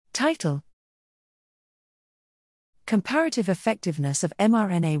Title: Comparative effectiveness of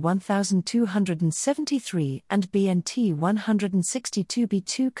mRNA-1273 and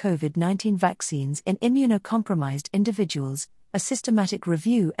BNT162b2 COVID-19 vaccines in immunocompromised individuals, a systematic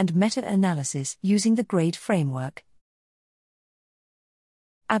review and meta-analysis using the GRADE framework.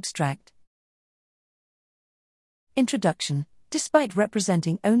 Abstract. Introduction. Despite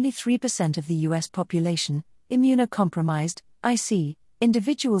representing only 3% of the U.S. population, immunocompromised, IC,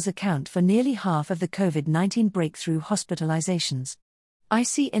 individuals account for nearly half of the COVID-19 breakthrough hospitalizations.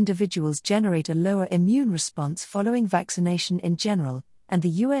 IC individuals generate a lower immune response following vaccination in general, and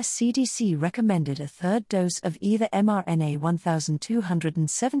the US CDC recommended a third dose of either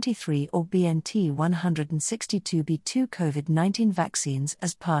mRNA-1273 or BNT162b2 COVID-19 vaccines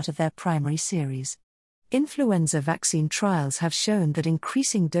as part of their primary series. Influenza vaccine trials have shown that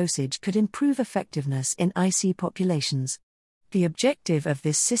increasing dosage could improve effectiveness in IC populations. The objective of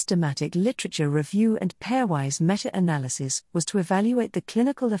this systematic literature review and pairwise meta-analysis was to evaluate the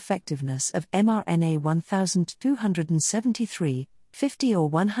clinical effectiveness of mRNA-1273, 50 or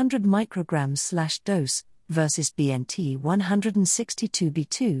 100 micrograms/dose, versus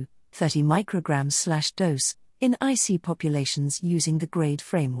BNT162b2, 30 micrograms/dose, in IC populations using the GRADE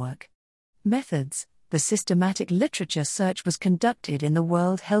framework. Methods. The systematic literature search was conducted in the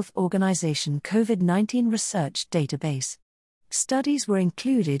World Health Organization COVID-19 Research Database. Studies were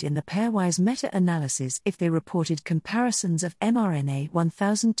included in the pairwise meta-analysis if they reported comparisons of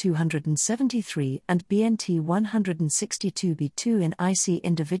mRNA-1273 and BNT162b2 in IC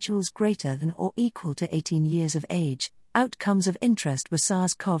individuals greater than or equal to 18 years of age. Outcomes of interest were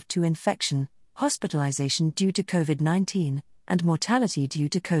SARS-CoV-2 infection, hospitalization due to COVID-19, and mortality due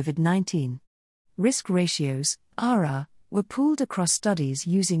to COVID-19. Risk ratios, RR, were pooled across studies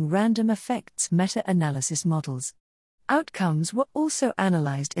using random effects meta-analysis models. Outcomes were also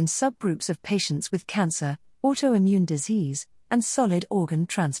analyzed in subgroups of patients with cancer, autoimmune disease, and solid organ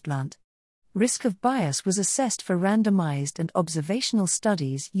transplant. Risk of bias was assessed for randomized and observational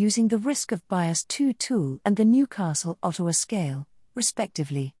studies using the Risk of Bias 2 tool and the Newcastle-Ottawa scale,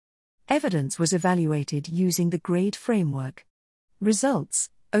 respectively. Evidence was evaluated using the GRADE framework. Results.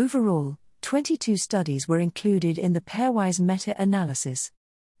 Overall, 22 studies were included in the pairwise meta-analysis.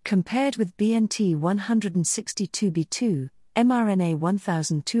 Compared with BNT162b2,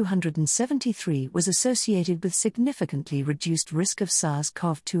 mRNA-1273 was associated with significantly reduced risk of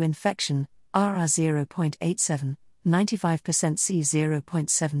SARS-CoV-2 infection, RR 0.87, 95% C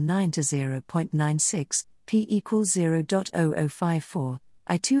 0.79 to 0.96, P equals 0.0054,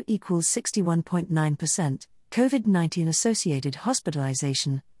 I2 equals 61.9%, COVID-19 associated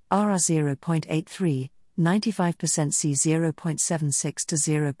hospitalization, RR 0.83, 95% C 0.76 to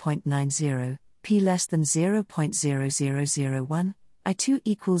 0.90, P less than 0.0001, I2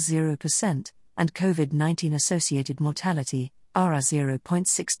 equals 0%, and COVID-19 associated mortality, RR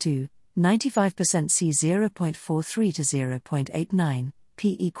 0.62, 95% C 0.43 to 0.89,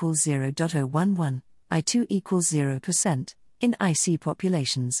 P equals 0.011, I2 equals 0%, in IC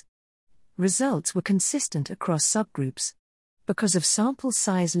populations. Results were consistent across subgroups. Because of sample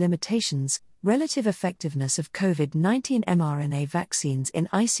size limitations, relative effectiveness of COVID-19 mRNA vaccines in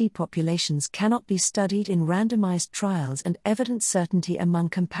IC populations cannot be studied in randomized trials, and evidence certainty among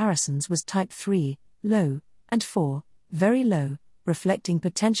comparisons was type 3, low, and 4, very low, reflecting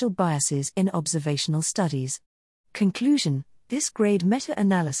potential biases in observational studies. Conclusion. This GRADE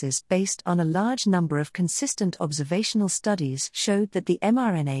meta-analysis based on a large number of consistent observational studies showed that the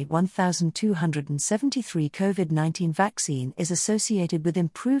mRNA-1273 COVID-19 vaccine is associated with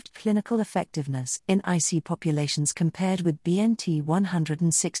improved clinical effectiveness in IC populations compared with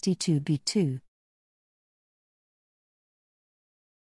BNT162b2.